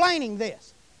 explaining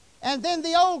this. And then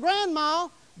the old grandma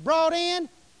brought in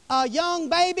a young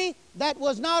baby that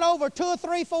was not over 2 or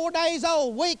 3, 4 days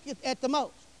old, weak at the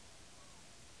most.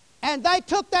 And they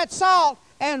took that salt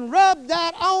and rubbed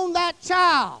that on that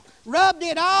child. Rubbed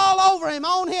it all over him,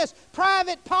 on his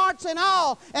private parts and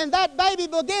all. And that baby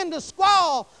began to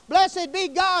squall. Blessed be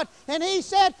God. And he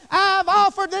said, I've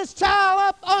offered this child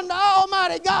up unto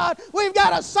Almighty God. We've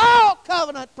got a salt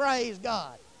covenant, praise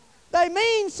God. They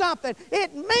mean something.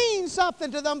 It means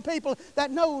something to them people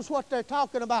that knows what they're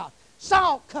talking about.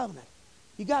 Salt covenant.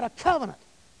 You got a covenant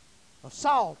of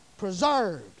salt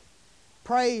preserved.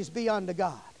 Praise be unto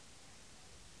God.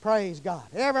 Praise God.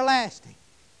 Everlasting,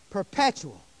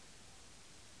 perpetual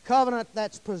covenant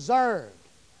that's preserved.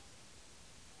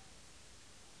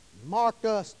 Marked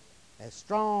us as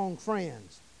strong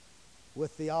friends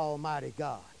with the Almighty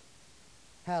God.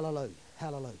 Hallelujah.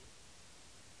 Hallelujah.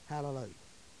 Hallelujah.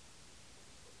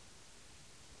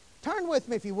 Turn with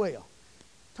me, if you will.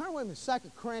 Turn with me to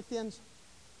 2 Corinthians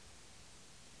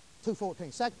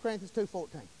 2:14. 2 Corinthians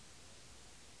 2:14.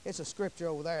 It's a scripture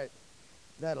over there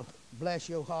that'll bless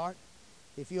your heart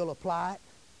if you'll apply it.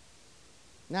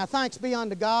 Now, thanks be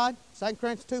unto God. 2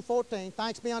 Corinthians 2:14.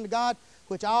 Thanks be unto God,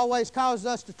 which always causes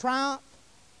us to triumph.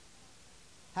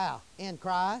 How? In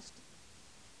Christ.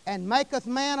 And maketh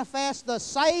manifest the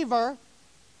savor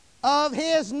of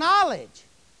His knowledge.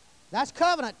 That's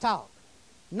covenant talk.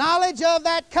 Knowledge of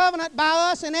that covenant by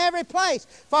us in every place.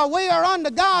 For we are unto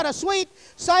God a sweet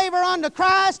savor unto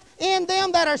Christ in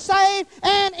them that are saved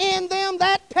and in them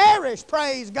that perish.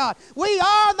 Praise God. We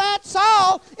are that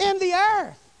salt in the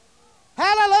earth.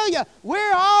 Hallelujah.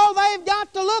 We're all they've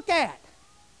got to look at.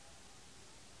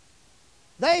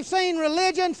 They've seen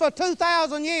religion for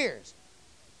 2,000 years.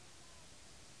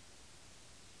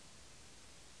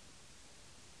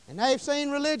 And they've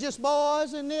seen religious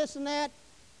boys and this and that.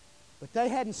 But they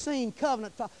hadn't seen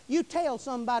covenant talk. You tell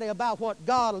somebody about what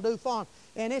God will do for them,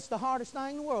 and it's the hardest thing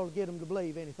in the world to get them to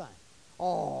believe anything.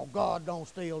 Oh, God don't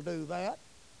still do that.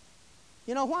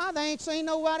 You know why? They ain't seen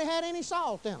nobody had any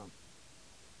salt in them.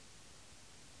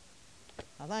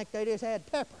 I think they just had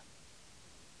pepper.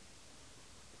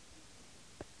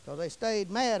 because they stayed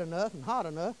mad enough and hot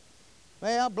enough.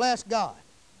 Well, bless God.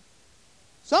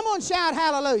 Someone shout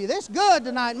hallelujah. This is good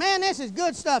tonight. Man, this is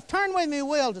good stuff. Turn with me,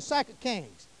 Will, to 2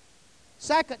 Kings.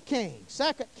 2 Kings.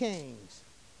 2 Kings.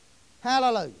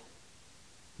 Hallelujah.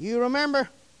 You remember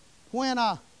when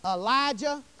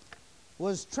Elijah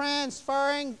was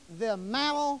transferring the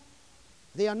mantle,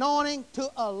 the anointing, to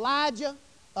Elisha?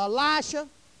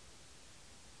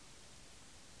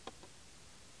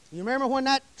 You remember when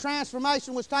that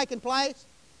transformation was taking place?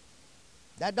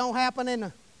 That don't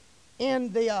happen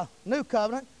in the New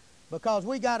Covenant, because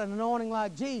we got an anointing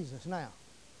like Jesus now.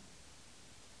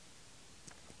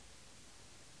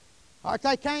 All right,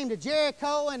 they came to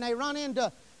Jericho and they run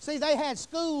into, see, they had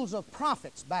schools of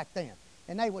prophets back then,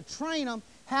 and they would train them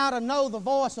how to know the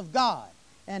voice of God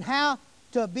and how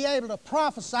to be able to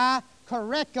prophesy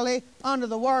correctly under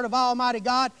the Word of Almighty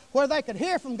God, where they could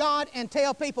hear from God and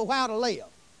tell people how to live.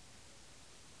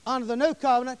 Under the New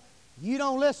Covenant, you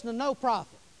don't listen to no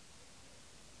prophet.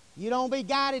 You don't be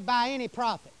guided by any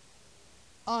prophet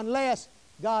unless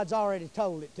God's already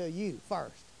told it to you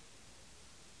first.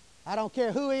 I don't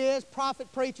care who he is,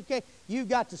 prophet, preacher, you've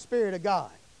got the Spirit of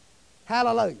God.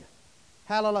 Hallelujah.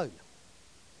 Hallelujah.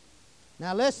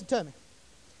 Now listen to me.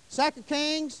 2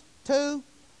 Kings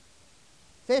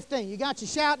 2:15. You got your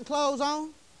shouting clothes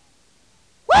on?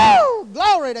 Woo!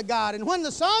 Glory to God. And when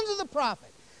the sons of the prophet,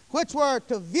 which were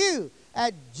to view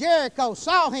at Jericho,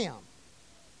 saw him,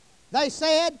 they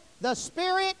said, the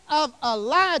spirit of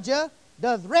Elijah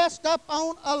doth rest up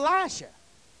on Elisha.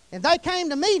 And they came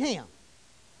to meet him,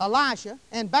 Elisha,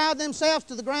 and bowed themselves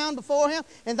to the ground before him.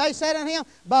 And they said unto him,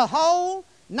 behold,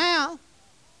 now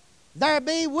there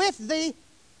be with thee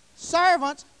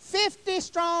servants 50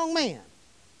 strong men.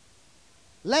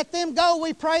 Let them go,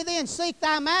 we pray thee, and seek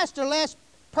thy master, lest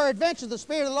peradventure the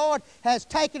Spirit of the Lord has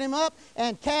taken him up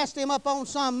and cast him up on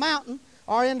some mountain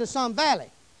or into some valley.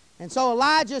 And so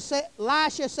Elisha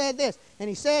said this, and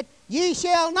he said, ye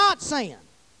shall not sin.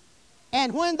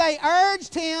 And when they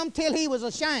urged him till he was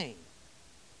ashamed.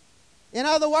 In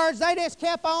other words, they just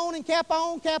kept on and kept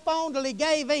on till he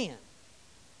gave in.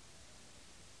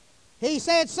 He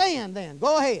said, sin then,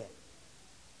 go ahead.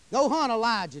 Go hunt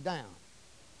Elijah down.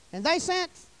 And they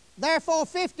sent therefore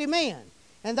 50 men,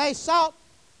 and they sought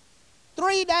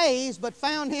 3 days, but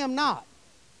found him not.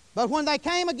 But when they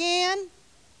came again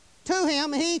to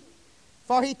him,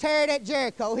 for he tarried at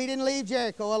Jericho. He didn't leave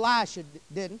Jericho. Elisha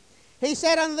didn't. He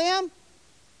said unto them,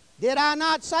 did I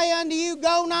not say unto you,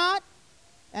 go not?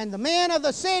 And the men of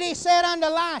the city said unto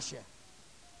Elisha.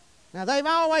 Now they've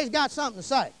always got something to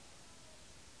say.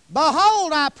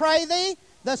 Behold, I pray thee,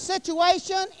 the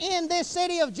situation in this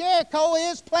city of Jericho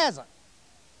is pleasant,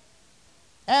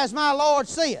 as my Lord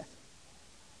seeth.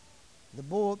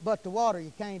 But the water,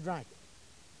 you can't drink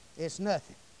it. It's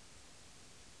nothing.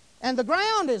 And the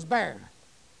ground is barren.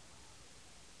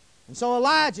 And so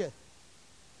Elijah,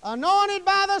 anointed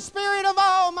by the Spirit of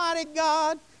Almighty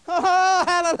God, oh,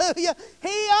 hallelujah,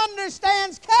 he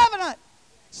understands covenant.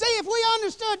 See, if we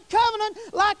understood covenant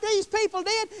like these people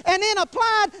did, and then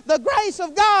applied the grace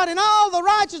of God and all the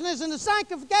righteousness and the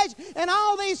sanctification and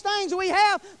all these things we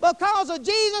have because of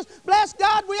Jesus, bless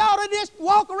God, we ought to just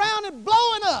walk around and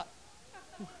blowing up.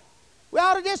 We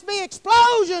ought to just be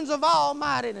explosions of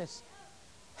almightiness.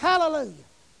 Hallelujah.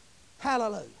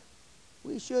 Hallelujah.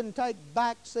 We shouldn't take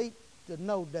back seat to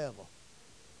no devil.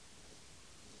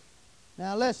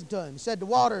 Now listen to him. He said the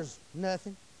water's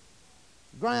nothing.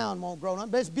 The ground won't grow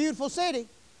nothing. But it's a beautiful city.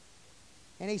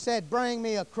 And he said, bring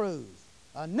me a cruise.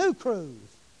 A new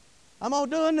cruise. I'm going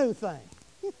to do a new thing.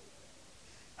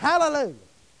 Hallelujah.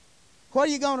 What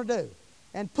are you going to do?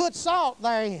 And put salt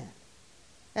therein.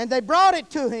 And they brought it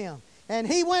to him. And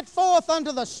he went forth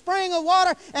unto the spring of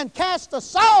water and cast the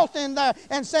salt in there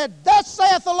and said, thus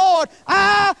saith the Lord,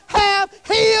 I have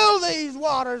healed these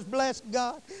waters, bless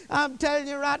God. I'm telling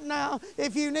you right now,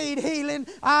 if you need healing,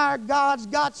 our God's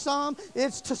got some.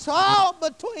 It's to salt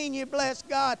between you, bless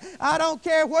God. I don't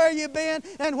care where you've been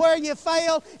and where you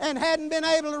failed and hadn't been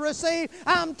able to receive.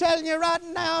 I'm telling you right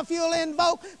now, if you'll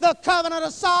invoke the covenant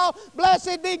of salt,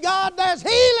 blessed be God, there's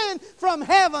healing from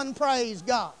heaven, praise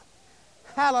God.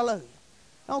 Hallelujah.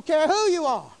 Don't care who you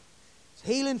are. It's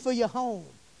healing for your home.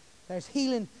 There's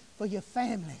healing for your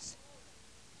families.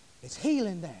 It's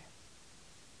healing there.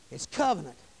 It's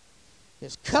covenant.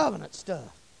 It's covenant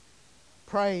stuff.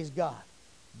 Praise God.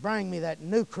 Bring me that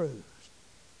new cruise.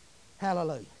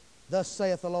 Hallelujah. Thus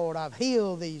saith the Lord, I've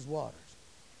healed these waters.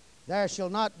 There shall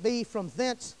not be from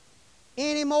thence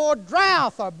any more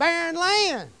drought or barren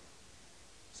land.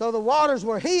 So the waters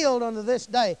were healed unto this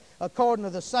day, according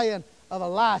to the saying of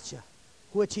Elisha,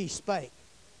 which he spake.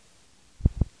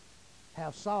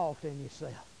 Have salt in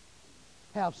yourself.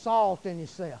 Have salt in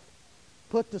yourself.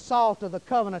 Put the salt of the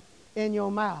covenant in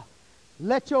your mouth.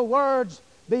 Let your words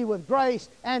be with grace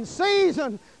and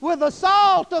seasoned with the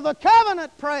salt of the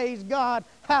covenant. Praise God.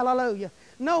 Hallelujah.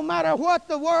 No matter what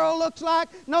the world looks like,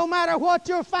 no matter what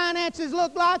your finances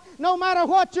look like, no matter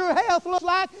what your health looks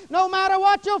like, no matter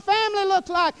what your family looks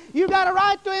like, you got a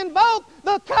right to invoke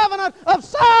the covenant of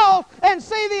salt and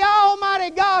see the Almighty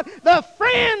God, the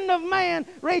friend of man,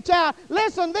 reach out.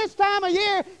 Listen, this time of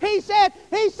year, He sent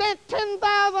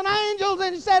 10,000 angels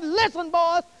and He said, listen,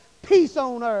 boys, peace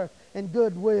on earth and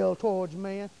goodwill towards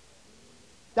men.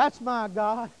 That's my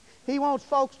God. He wants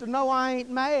folks to know I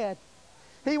ain't mad.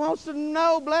 He wants them to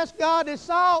know, bless God, there's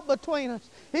salt between us.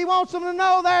 He wants them to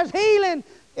know there's healing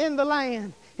in the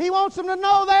land. He wants them to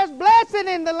know there's blessing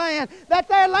in the land, that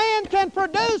their land can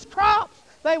produce crops.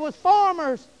 They was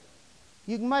farmers.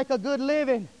 You can make a good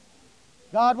living.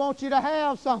 God wants you to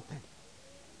have something.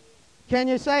 Can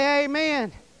you say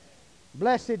amen?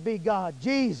 Blessed be God.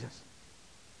 Jesus,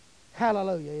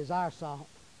 hallelujah, is our salt.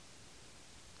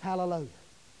 Hallelujah.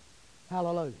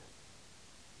 Hallelujah.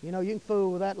 You know, you can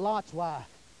fool with that Lot's wife.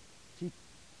 She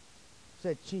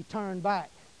said she turned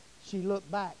back. She looked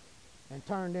back and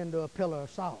turned into a pillar of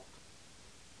salt.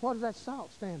 What does that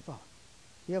salt stand for?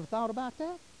 You ever thought about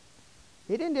that?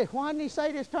 He didn't just, why didn't He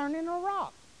say this turned into a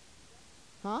rock?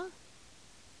 Huh?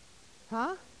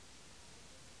 Huh?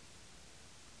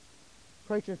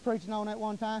 Preacher was preaching on that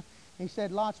one time. He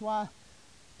said Lot's wife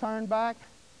turned back.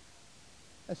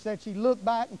 It said she looked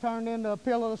back and turned into a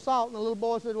pillar of salt. And the little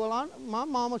boy said, well, my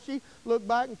mama, she looked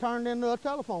back and turned into a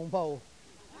telephone pole.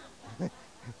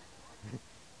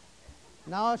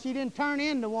 No, she didn't turn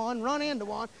into one, run into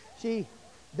one. She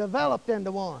developed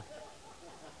into one.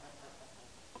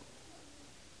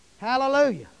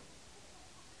 Hallelujah.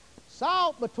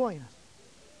 Salt between us.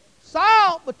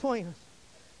 Salt between us.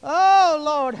 Oh,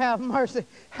 Lord, have mercy.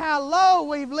 How low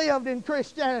we've lived in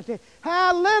Christianity.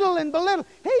 How little and belittled.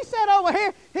 He said over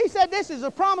here, He said, this is a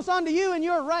promise unto you and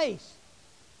your race.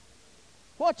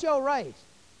 What's your race?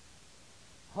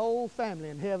 Whole family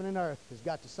in heaven and earth has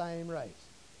got the same race.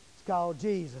 It's called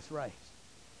Jesus' race.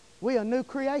 We a new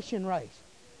creation race.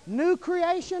 New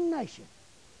creation nation.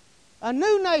 A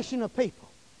new nation of people.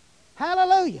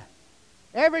 Hallelujah.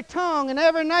 Every tongue and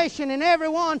every nation and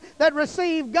everyone that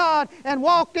received God and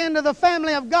walked into the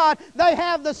family of God, they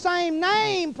have the same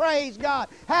name, praise God.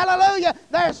 Hallelujah.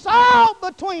 There's salt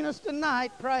between us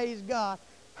tonight, praise God.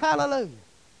 Hallelujah.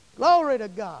 Glory to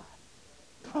God.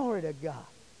 Glory to God.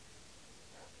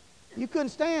 You couldn't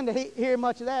stand to hear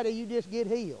much of that or you just get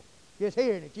healed. Just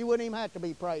hearing it. You wouldn't even have to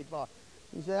be prayed for.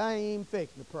 You say, I ain't even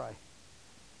fixing to pray.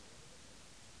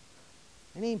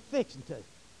 Ain't even fixing to.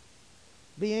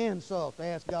 Be an insult to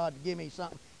ask God to give me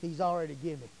something He's already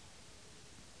given me.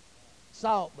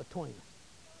 Salt between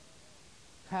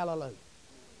us. Hallelujah.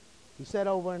 He said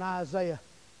over in Isaiah,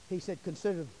 He said,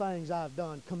 consider the things I've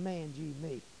done, command ye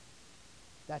me.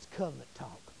 That's covenant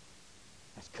talk.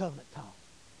 That's covenant talk.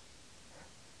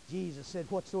 Jesus said,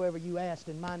 whatsoever you ask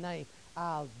in my name,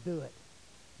 I'll do it,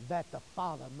 that the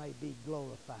Father may be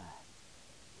glorified.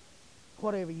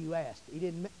 Whatever you ask.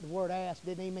 The word ask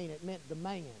didn't even mean it meant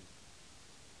demand.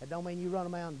 That don't mean you run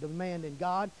around demanding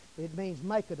God. It means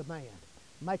make a demand.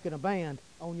 Make a demand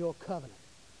on your covenant.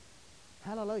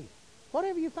 Hallelujah.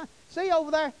 Whatever you find. See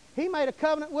over there, He made a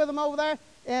covenant with them over there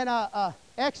in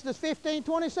Exodus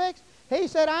 15:26. He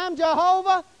said, I'm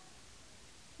Jehovah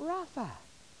Rapha.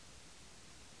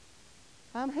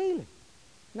 I'm healing.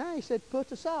 Now He said, put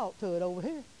the salt to it over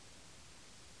here.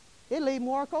 It'll even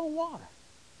work on water.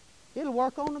 It'll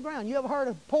work on the ground. You ever heard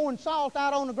of pouring salt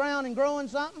out on the ground and growing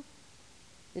something?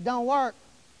 It don't work.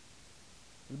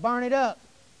 You burn it up.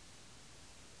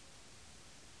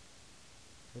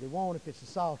 But it won't if it's the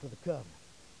salt of the covenant.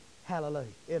 Hallelujah.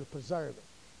 It'll preserve it.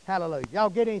 Hallelujah. Y'all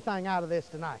get anything out of this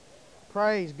tonight?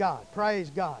 Praise God. Praise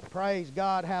God. Praise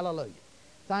God. Hallelujah.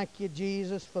 Thank you,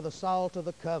 Jesus, for the salt of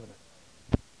the covenant.